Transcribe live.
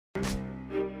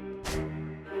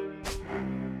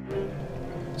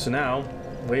So now,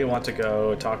 we want to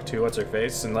go talk to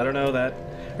What's-Her-Face and let her know that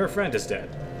her friend is dead.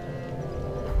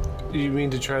 You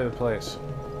mean to try the place?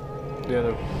 The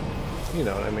other... You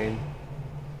know what I mean.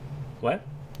 What?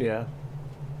 Yeah.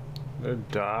 The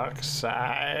dark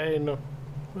side.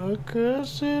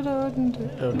 Across it on...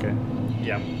 Okay.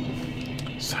 Yeah.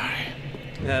 Sorry.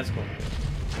 Yeah, that's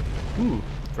cool.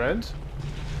 Friends?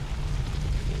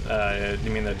 You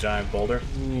mean the giant boulder?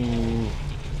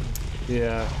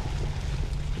 Yeah.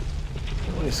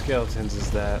 How many skeletons is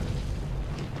that?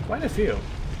 Quite a few.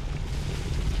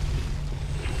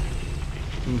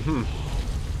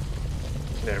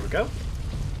 There we go.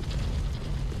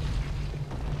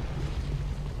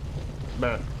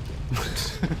 But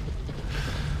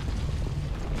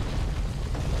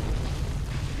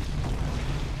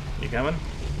You coming?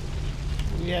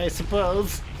 yeah, I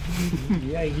suppose.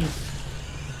 Yeah.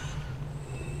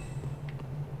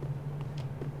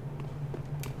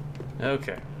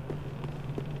 Okay.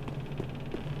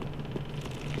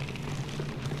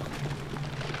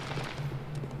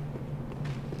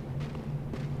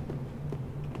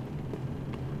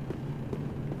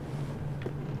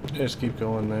 Just keep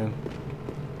going, man.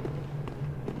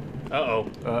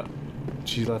 Uh-oh.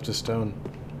 She left a stone.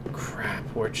 Crap,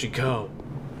 where'd she go?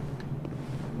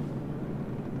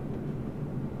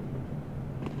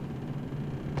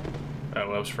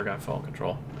 Oh, whoops, forgot fall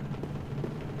control.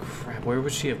 Crap, where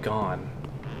would she have gone?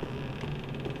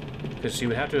 Because she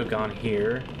would have to have gone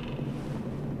here.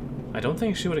 I don't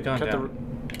think she would have gone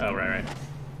down. Oh, right.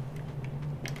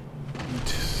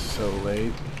 So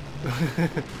late.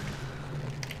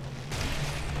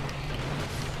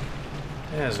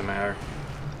 It doesn't matter.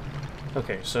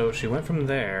 Okay, so she went from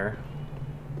there.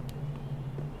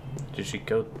 Did she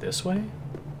go this way?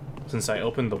 Since I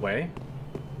opened the way?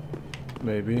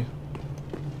 Maybe.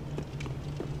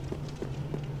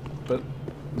 But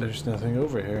there's nothing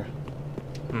over here.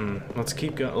 Let's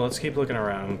keep looking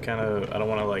around. Kind of, I don't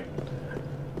want to like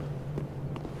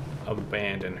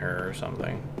abandon her or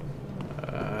something.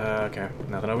 Okay,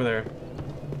 nothing over there.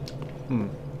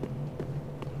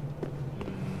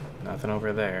 Nothing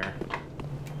over there.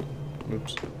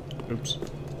 Oops.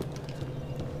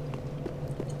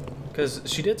 Because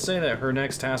she did say that her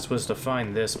next task was to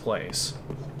find this place.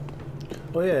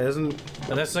 Well, yeah, isn't...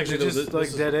 And that's actually just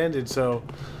like dead-ended, so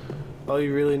all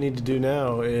you really need to do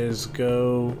now is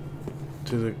go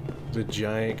to the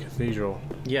giant cathedral.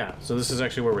 Yeah, so this is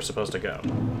actually where we're supposed to go.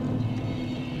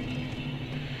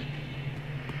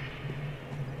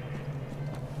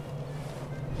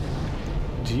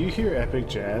 Do you hear epic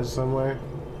jazz somewhere?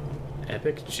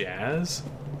 Epic jazz?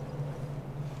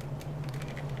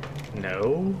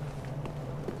 No?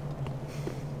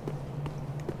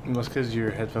 That's because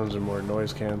your headphones are more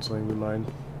noise canceling than mine.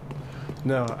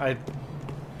 No,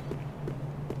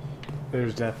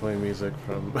 there's definitely music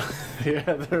from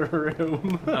the other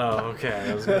room. Oh, okay.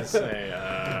 I was gonna say,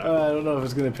 I don't know if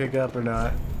it's gonna pick up or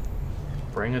not.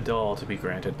 Bring a doll to be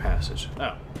granted passage.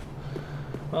 Oh.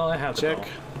 Well, I have the Check. doll.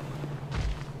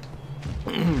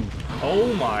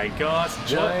 Oh my gosh.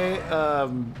 Giant,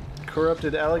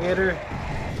 corrupted alligator.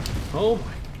 Oh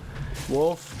my.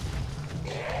 Wolf.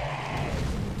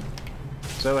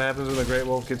 Is that what happens when the great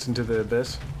wolf gets into the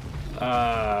abyss?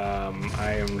 I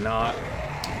am not.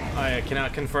 I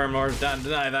cannot confirm or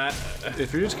deny that.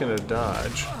 If you're just gonna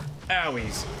dodge.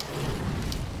 Owies.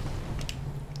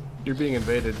 You're being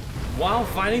invaded. While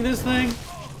fighting this thing?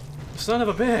 Son of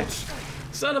a bitch.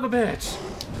 Son of a bitch.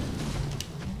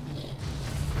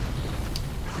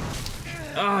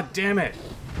 Ah, damn it.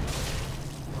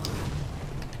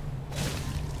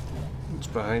 It's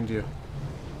behind you.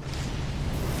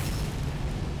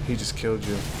 He just killed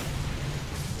you.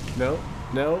 No,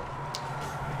 no.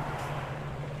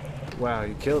 Wow,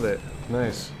 you killed it.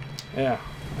 Nice. Yeah,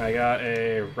 I got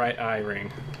a right eye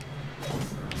ring.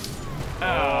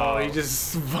 Oh, he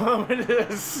just vomited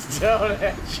a stone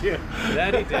at you.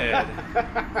 That he did.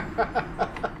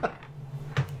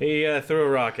 He threw a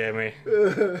rock at me.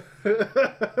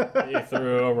 He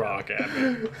threw a rock at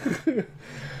me. It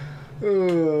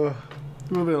would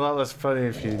have been a lot less funny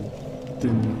if you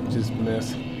didn't just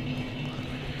miss.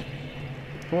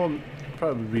 Well,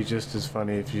 probably be just as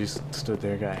funny if you just stood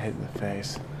there and got hit in the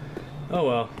face. Oh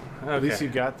well. Okay. At least you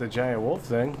got the giant wolf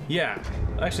thing. Yeah.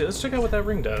 Actually, let's check out what that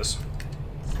ring does.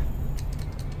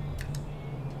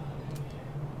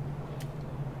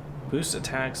 Boost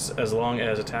attacks as long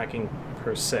as attacking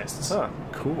persists. Huh,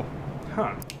 cool.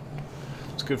 Huh.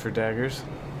 It's good for daggers.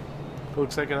 It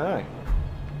looks like an eye.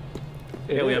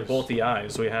 Yeah, we have both the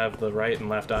eyes. We have the right and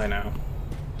left eye now.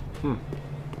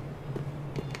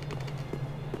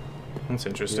 That's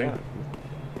interesting. Yeah.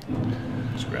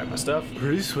 Just grab my stuff.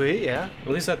 Pretty sweet, yeah.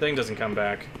 At least that thing doesn't come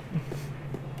back.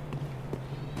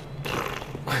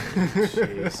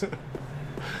 Jeez.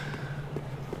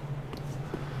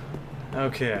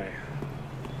 Okay.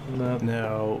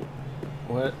 Now,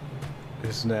 what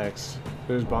is next?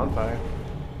 There's bonfire.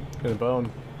 And a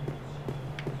bone.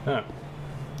 Huh.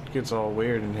 It gets all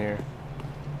weird in here.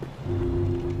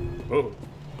 Whoa.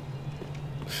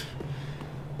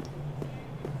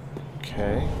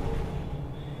 Okay.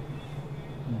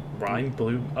 Brine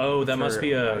blue. Oh, that must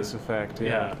be a ice effect.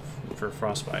 yeah, for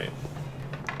frostbite.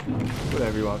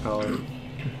 Whatever you want to call it.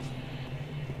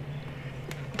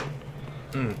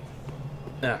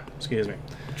 Excuse me.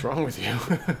 What's wrong with you?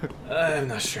 I'm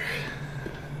not sure.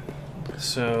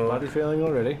 So Body failing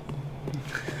already.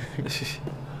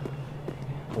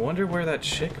 I wonder where that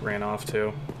chick ran off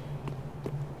to.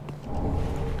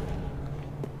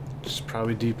 Just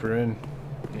probably deeper in.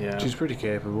 Yeah. She's pretty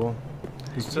capable.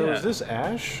 So Yeah. is this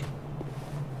ash?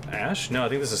 Ash? No, I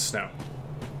think this is snow.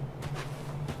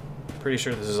 Pretty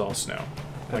sure this is all snow.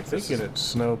 I'm thinking it's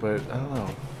snow, but I don't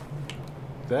know.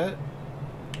 That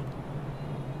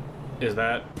Is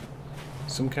that?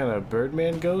 some kind of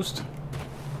Birdman ghost?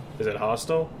 Is it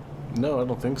hostile? No, I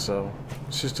don't think so.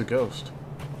 It's just a ghost.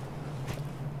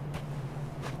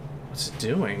 What's it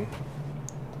doing?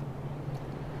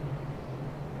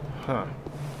 Huh.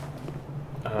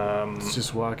 It's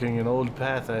just walking an old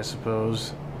path, I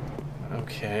suppose.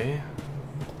 Okay.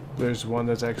 There's one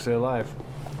that's actually alive.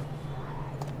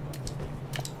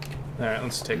 Alright,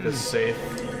 let's take this safe.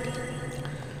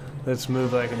 Let's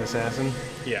move like an assassin.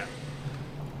 Yeah.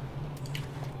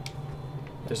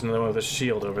 There's another one with a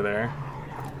shield over there.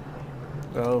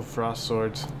 Oh, frost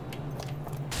swords.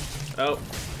 Oh,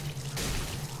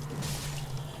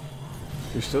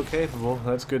 You're still capable.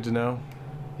 That's good to know.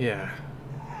 yeah.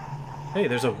 Hey,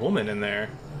 there's a woman in there.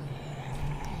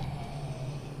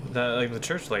 That, like, the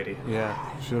church lady. Yeah,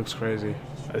 she looks crazy.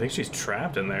 I think she's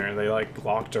trapped in there, and they, like,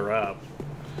 locked her up.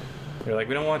 They're like,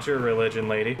 we don't want your religion,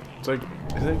 lady. It's like,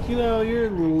 you know, you're a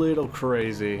little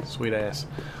crazy, sweet ass.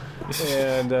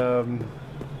 And,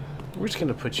 we're just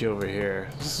gonna put you over here.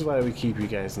 This is why we keep you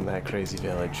guys in that crazy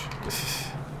village.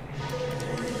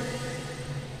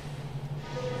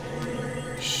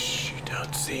 Shh, you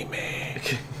don't see me.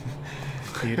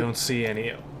 You don't see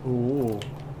any. Ooh,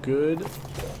 good.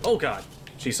 Oh, God.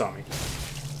 She saw me.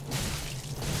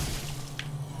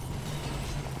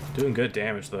 Doing good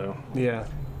damage, though. Yeah.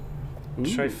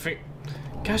 Should I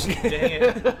Gosh dang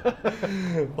it.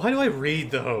 Why do I read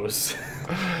those?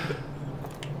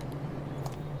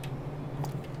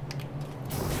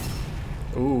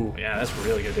 Ooh. Yeah, that's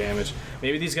really good damage.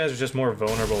 Maybe these guys are just more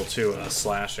vulnerable to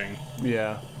slashing.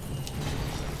 Yeah.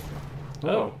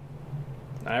 Oh.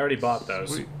 I already bought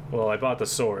those. Sweet. Well, I bought the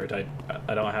sword. I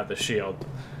don't have the shield.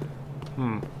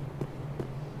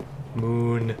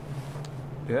 Moon.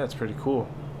 Yeah, it's pretty cool.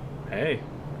 Hey.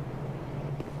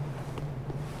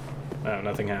 Oh,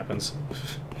 nothing happens.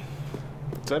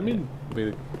 Does that mean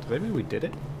we did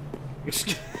it?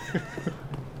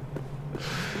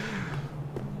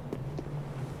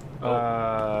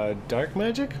 Dark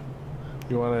magic?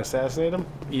 You want to assassinate him?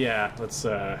 Yeah, let's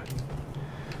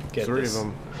get Three this. of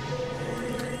them.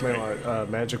 Might want a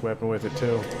magic weapon with it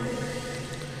too.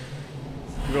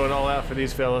 I'm going all out for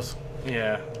these fellas.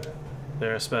 Yeah,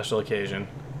 they're a special occasion.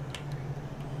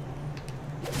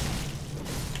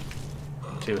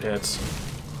 2 hits.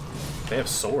 They have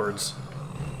swords.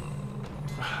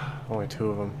 Only 2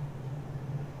 of them.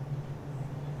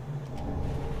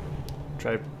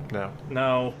 Try. No.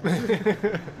 No.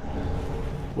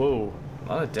 Whoa. A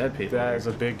lot of dead people. That here. is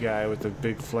a big guy with the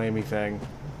big flamey thing.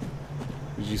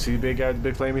 Did you see the big guy with the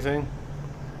big flamey thing?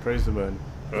 Praise the moon.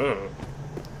 Oh.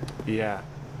 Yeah.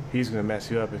 He's gonna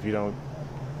mess you up if you don't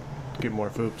get more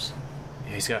foops.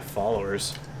 Yeah, he's got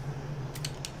followers.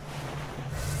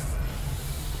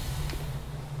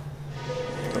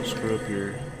 Don't screw up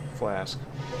your flask.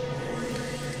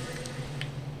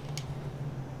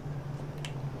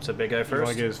 It's a big guy You want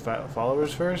first. to get his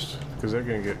followers first? Because they're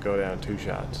gonna go down 2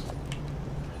 shots.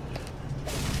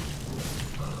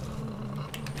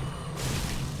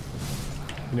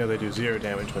 You know they do 0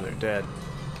 damage when they're dead.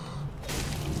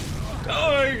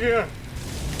 Oh yeah.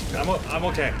 I'm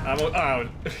okay. Oh.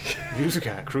 You just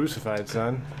got crucified,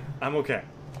 son. I'm okay.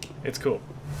 It's cool.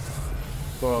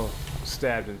 Well,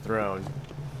 stabbed and thrown.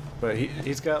 But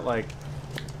he's got like...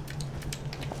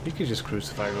 He could just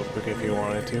crucify real quick if he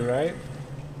wanted to, right?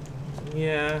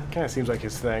 Yeah. Kind of seems like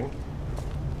his thing.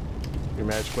 Your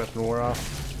magic weapon wore off.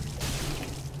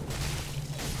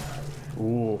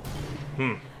 Ooh.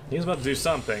 He was about to do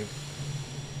something.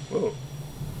 Whoa.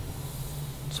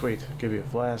 Sweet. Give you a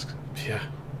flask. Yeah.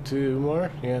 2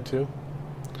 more? Yeah, 2.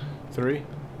 3.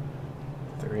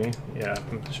 3. Yeah,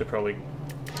 should probably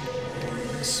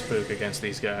spook against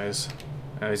these guys.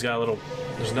 He's got a little...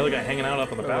 There's another guy hanging out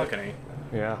up on the balcony.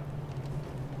 Yeah.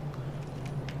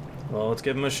 Well, let's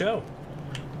give him a show.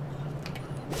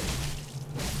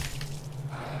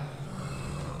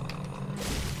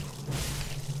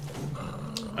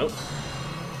 Oh.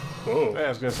 Whoa. I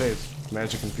was gonna say it's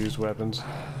magic infused weapons.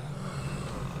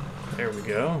 There we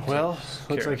go. Well,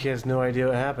 looks like he has no idea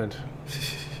what happened.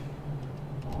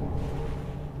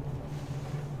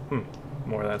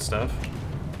 More of that stuff.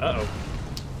 Uh-oh.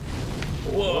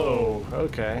 Whoa.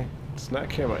 Okay. Does not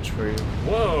care much for you.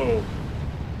 Whoa.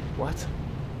 What?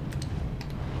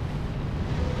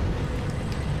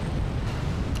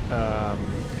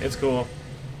 It's cool.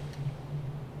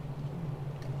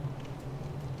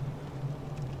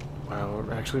 Wow,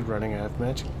 we're actually running out of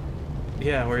magic.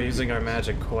 Yeah, we're using our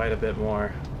magic quite a bit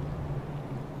more.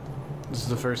 This is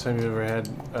the first time you've ever had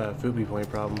Fubi point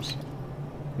problems.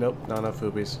 Nope, not enough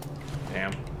Fubis.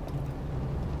 Damn.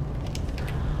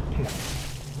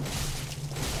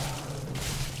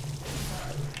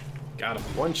 Got him.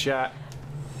 One shot.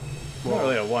 Well, not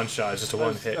really a one shot, it's just a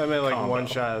one hit. I meant like combo. one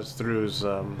shot is through his,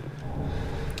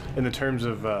 in the terms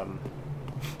of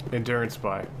endurance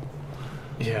buy.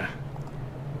 Yeah.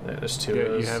 There's 2 of You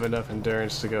those. have enough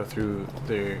endurance to go through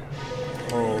the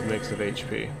whole mix of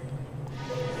HP.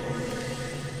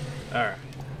 Alright.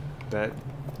 That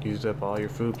used up all your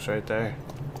Foops right there.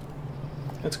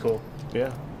 That's cool.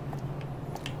 Yeah.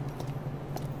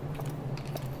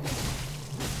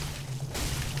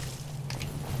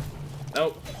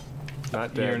 Nope.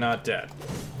 Not dead. You're not dead.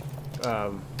 You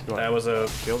want That was a...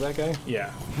 kill that guy?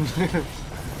 Yeah.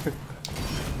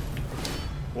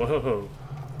 Whoa.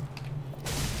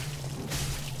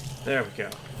 There we go.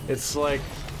 It's like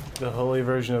the holy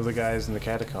version of the guys in the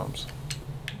catacombs.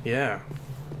 Yeah.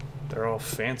 They're all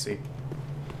fancy.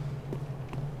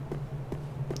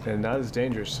 And not as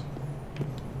dangerous.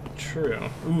 True.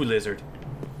 Ooh, lizard.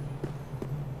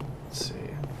 Let's see.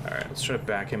 Alright, let's try to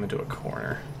back him into a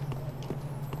corner.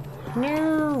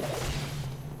 No.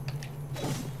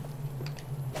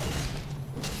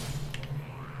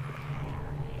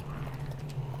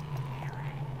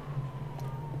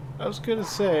 I was gonna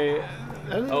say.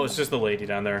 Oh, it's just the lady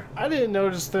down there. I didn't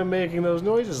notice them making those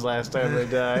noises last time they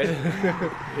died.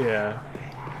 Yeah.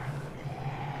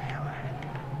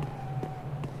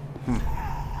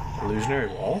 Illusionary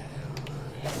wall?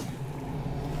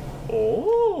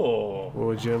 Oh!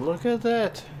 Would you look at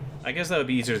that? I guess that would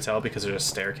be easier to tell because there's a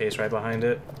staircase right behind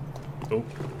it. Oh.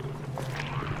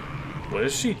 What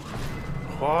is she?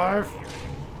 Barf.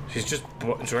 She's just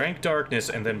drank darkness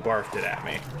and then barfed it at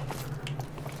me.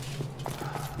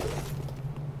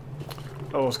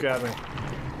 Almost got me.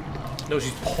 No,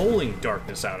 she's pulling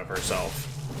darkness out of herself.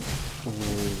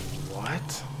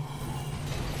 What?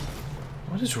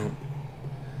 What is...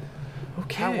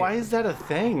 Okay. Why is that a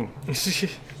thing?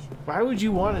 Why would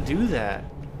you want to do that?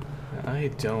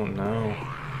 I don't know.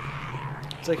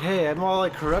 It's like, hey, I'm all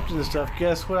like corrupted and stuff.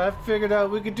 Guess what I figured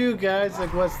out we could do, guys?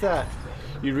 Like, what's that?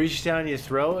 You reach down your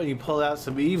throat and you pull out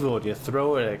some evil and you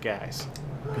throw it at guys.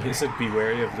 He said be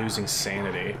wary of losing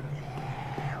sanity.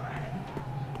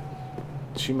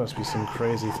 She must be some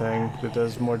crazy thing that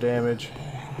does more damage.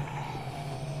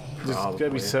 There's gotta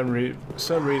be some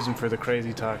reason for the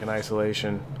crazy talk and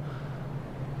isolation.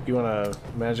 You want a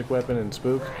magic weapon and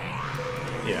spook?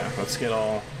 Yeah, let's get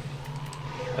all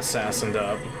assassined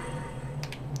up.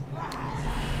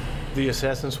 The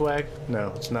assassin swag?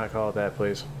 No, let's not call it that,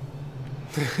 please.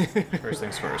 First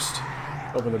things first.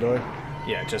 Open the door?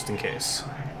 Yeah, just in case.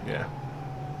 Yeah.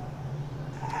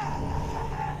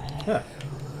 Huh.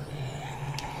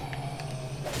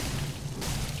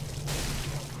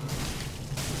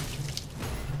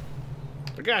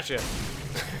 I gotcha!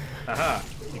 Aha!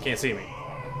 You can't see me.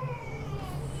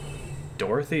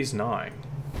 Dorothy's gnawing.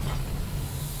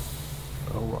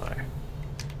 Oh my.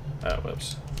 Oh,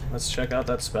 whoops. Let's check out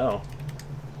that spell.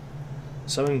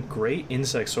 Summon great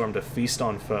insect swarm to feast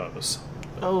on foes.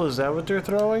 Oh, is that what they're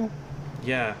throwing?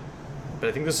 Yeah, but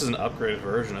I think this is an upgraded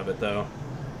version of it, though.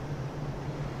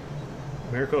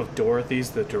 Miracle of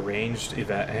Dorothy's the Deranged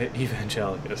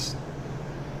Evangelicus.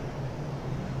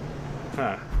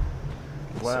 Huh.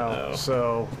 Wow,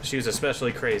 so... She was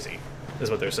especially crazy, is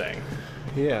what they're saying.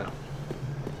 Yeah.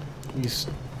 You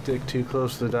stick too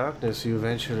close to the darkness, you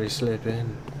eventually slip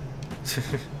in.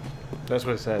 That's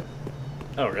what it said.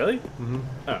 Oh, really? Mm-hmm.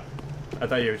 Oh. I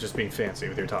thought you were just being fancy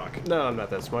with your talk. No, I'm not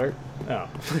that smart. Oh.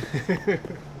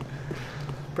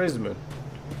 Praise the moon.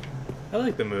 I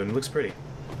like the moon. It looks pretty.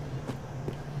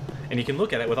 And you can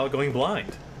look at it without going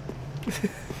blind.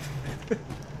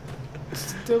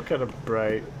 still kind of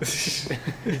bright.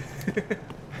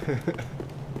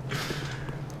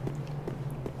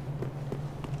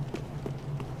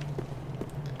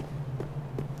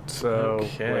 So,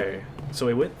 okay. wait. So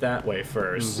we went that way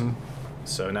first. Mm-hmm.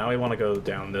 So now we want to go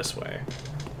down this way.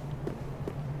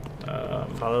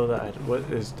 Follow that. What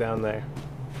is down there?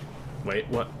 Wait,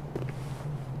 what?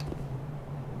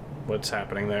 What's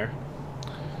happening there?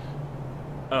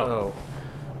 Oh.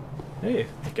 Hey,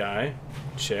 guy,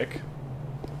 chick.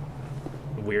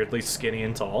 Weirdly skinny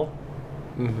and tall.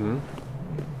 Mm-hmm.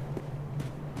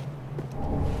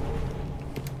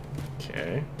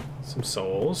 Okay. Some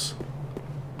souls.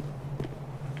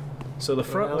 So the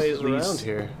front What way else at is least. around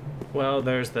here? Well,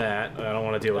 there's that. I don't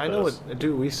want to deal with I know those. what,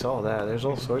 dude. We saw that. There's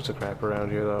all sorts of crap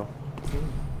around here, though.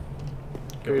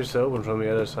 Here's open from the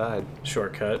other side.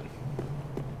 Shortcut.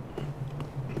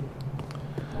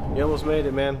 You almost made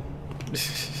it, man.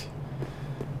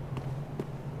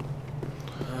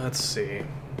 Let's see.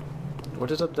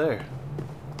 What is up there?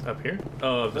 Up here?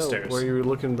 Oh, the stairs. Where you were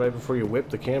looking right before you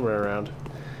whipped the camera around.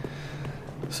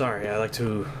 Sorry, I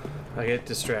get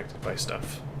distracted by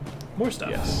stuff. More stuff.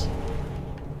 Yes.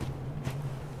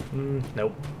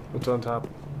 Nope. What's on top?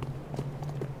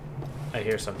 I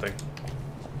hear something.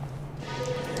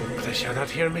 They shall not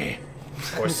hear me.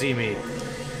 Or see me.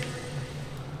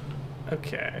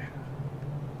 Okay.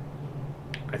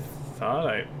 I thought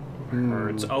I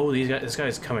heard. Oh, this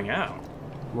guy's coming out.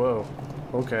 Whoa.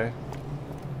 Okay.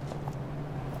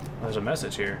 There's a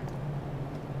message here.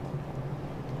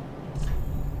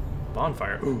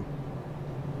 Bonfire. Ooh.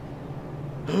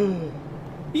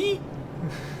 Eee.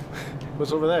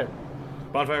 What's over there?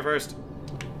 Bonfire first.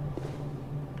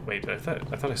 Wait, I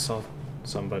thought I saw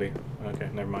somebody. Okay,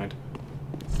 never mind.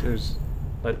 There's.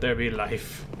 Let there be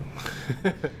life.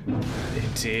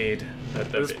 Indeed.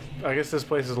 Let there be. I guess this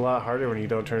place is a lot harder when you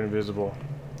don't turn invisible.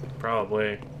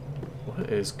 Probably. What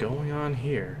is going on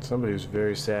here? Somebody was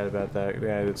very sad about that.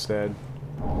 Yeah, it's sad.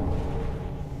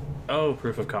 Oh,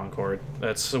 Proof of Concord.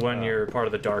 That's when you're part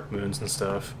of the Dark Moons and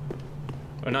stuff.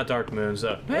 Or not Dark Moons.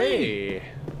 Hey!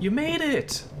 You made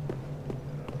it!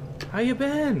 How you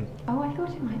been? Oh, I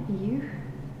thought it might be you.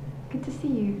 Good to see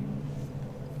you.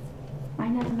 I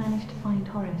never managed to find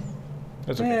Horace,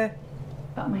 That's okay.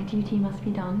 but my duty must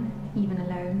be done, even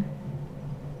alone,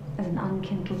 as an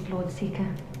unkindled Lord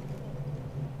Seeker.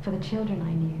 For the children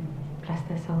I knew, bless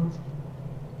their souls.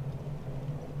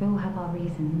 We all have our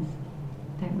reasons,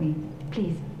 don't we?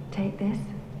 Please, take this.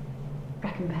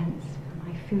 Recompense for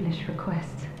my foolish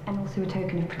request, and also a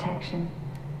token of protection.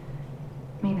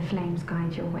 May the flames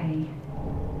guide your way.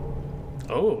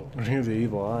 Oh. You're the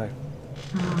evil eye.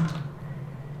 Ah,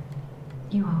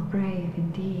 you are brave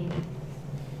indeed.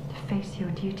 To face your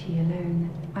duty alone,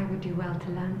 I would do well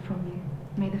to learn from you.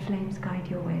 May the flames guide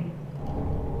your way.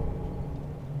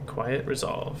 Quiet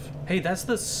resolve. Hey, that's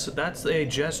a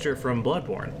gesture from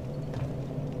Bloodborne.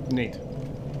 Neat.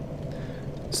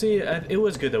 See, it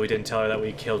was good that we didn't tell her that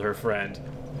we killed her friend.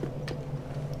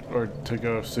 Or to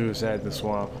go suicide in the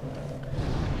swamp.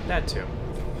 That too.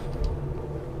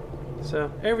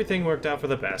 So, everything worked out for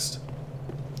the best.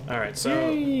 Alright, so...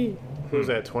 Yay! What was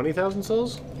that, 20,000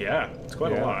 souls? Yeah, it's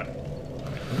quite a lot.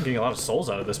 I'm getting a lot of souls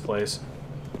out of this place.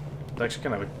 It's actually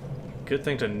kind of a good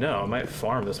thing to know. I might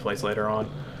farm this place later on.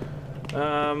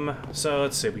 So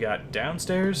let's see. We got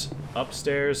downstairs,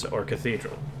 upstairs, or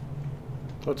cathedral.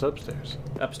 What's upstairs?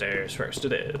 Upstairs first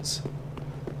it is.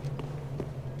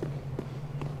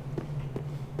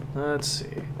 Let's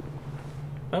see.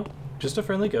 Oh, just a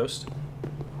friendly ghost.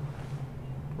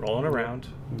 Rolling around.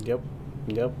 Yep.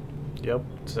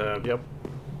 It's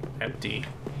empty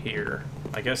here.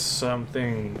 I guess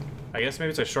maybe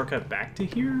it's a shortcut back to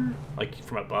here? Like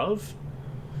from above?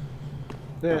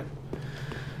 Yeah.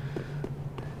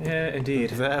 Yeah,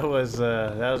 indeed. That was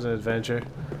an adventure.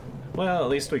 Well, at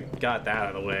least we got that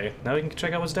out of the way. Now we can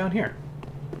check out what's down here.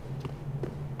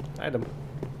 Item.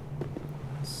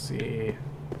 Let's see.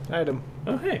 Item.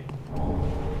 Oh, hey.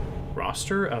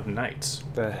 Roster of knights.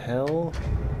 The hell?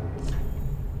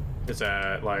 Is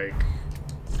that, like,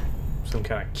 some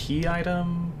kind of key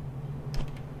item?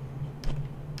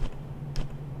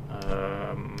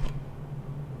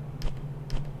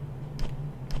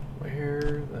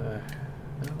 Where the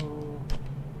hell?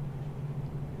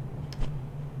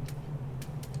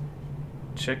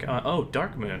 Check on... Oh,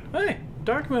 Dark Moon. Hey,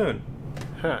 Dark Moon.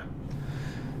 Huh.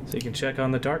 So you can check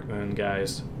on the Dark Moon,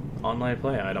 guys. Online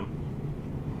play item.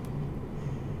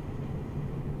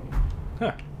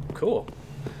 Huh, cool.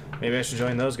 Maybe I should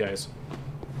join those guys.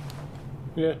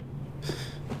 Yeah.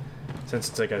 Since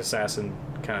it's like an assassin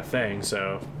kind of thing,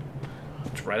 so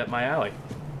it's right up my alley.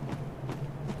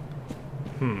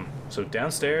 So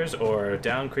downstairs or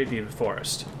down creepy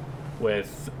forest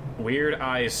with weird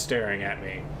eyes staring at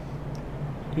me.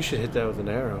 You should hit that with an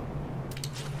arrow.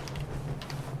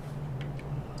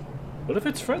 What if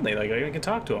it's friendly? Like, I can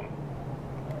talk to him.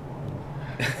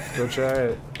 Go try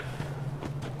it.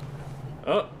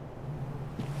 Oh.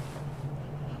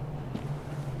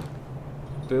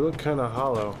 They look kind of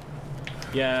hollow.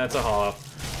 Yeah, it's a hollow.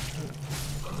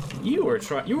 You were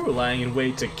lying in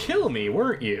wait to kill me,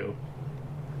 weren't you?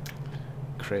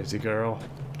 Crazy girl.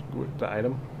 The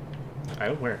item?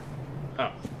 Item where?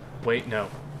 Oh, wait, no.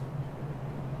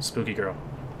 Spooky girl.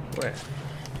 Where?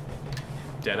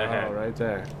 Dead ahead. Oh, right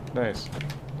there. Nice.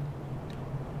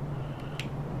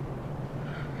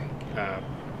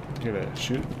 You're gonna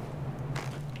shoot?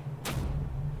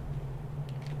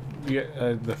 You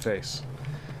get the face.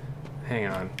 Hang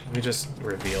on. Let me just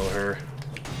reveal her.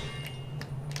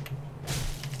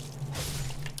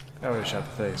 I already shot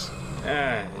the face.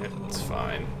 It's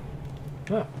fine.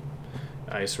 Oh.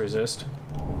 Ice resist.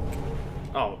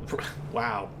 Oh,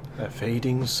 wow. A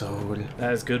fading soul.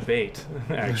 That is good bait,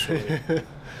 actually.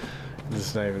 This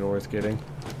is not even worth getting.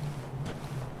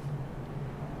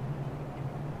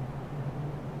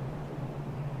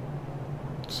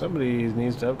 Somebody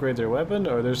needs to upgrade their weapon,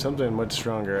 or there's something much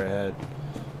stronger ahead.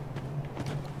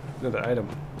 Another item.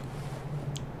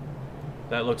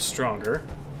 That looks stronger.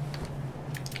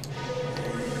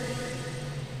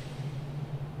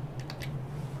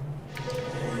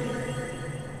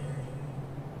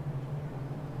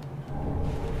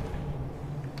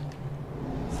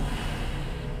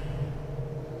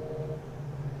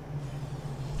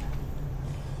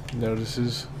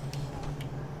 Notices.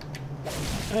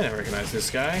 I didn't recognize this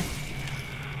guy.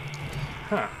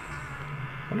 Huh.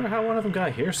 Wonder how one of them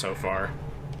got here so far.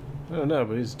 I don't know,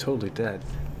 but he's totally dead.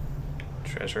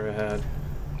 Treasure ahead.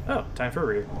 Oh, time for a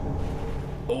read.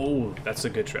 Oh, that's a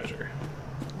good treasure.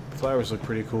 Flowers look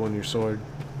pretty cool on your sword.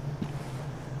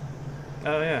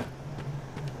 Oh, yeah.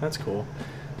 That's cool.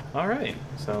 Alright,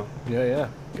 so Yeah.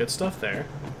 good stuff there.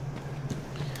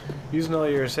 Using all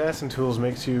your assassin tools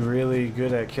makes you really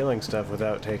good at killing stuff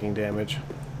without taking damage.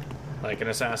 Like an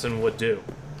assassin would do.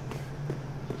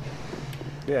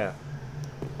 Yeah.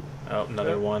 Oh,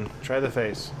 another one. Try the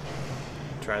face.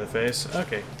 Try the face?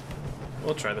 Okay.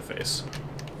 We'll try the face.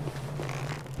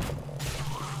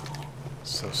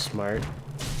 So smart.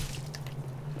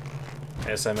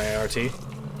 S-M-A-R-T?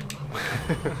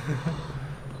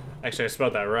 Actually, I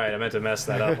spelled that right. I meant to mess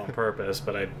that up on purpose,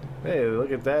 but Hey,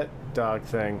 look at that dog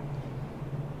thing.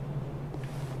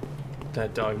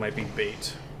 that dog might be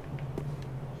bait.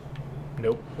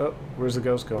 Nope. Oh, where's the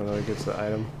ghost going? Oh, he gets the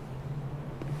item.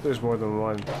 There's more than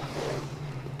one.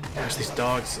 Gosh, these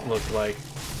dogs look like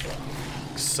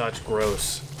such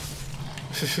gross.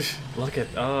 Look at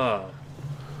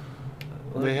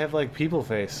They have like people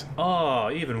face. oh,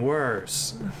 even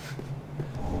worse.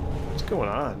 What's going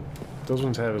on? Those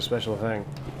ones have a special thing.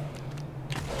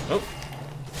 Oh.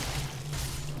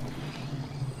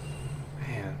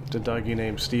 Man. The doggy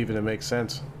named Steven, it makes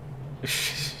sense.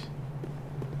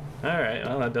 Alright,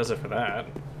 well that does it for that.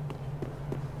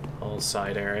 Whole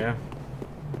side area.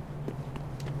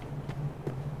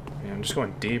 Yeah, I'm just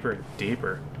going deeper and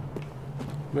deeper.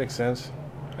 Makes sense.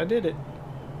 I did it.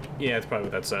 Yeah, that's probably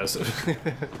what that says.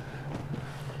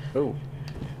 Oh.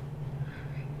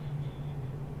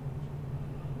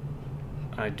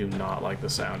 I do not like the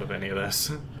sound of any of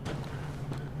this.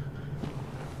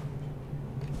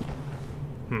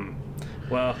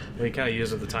 Well, we kind of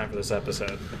used up the time for this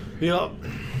episode. Yup.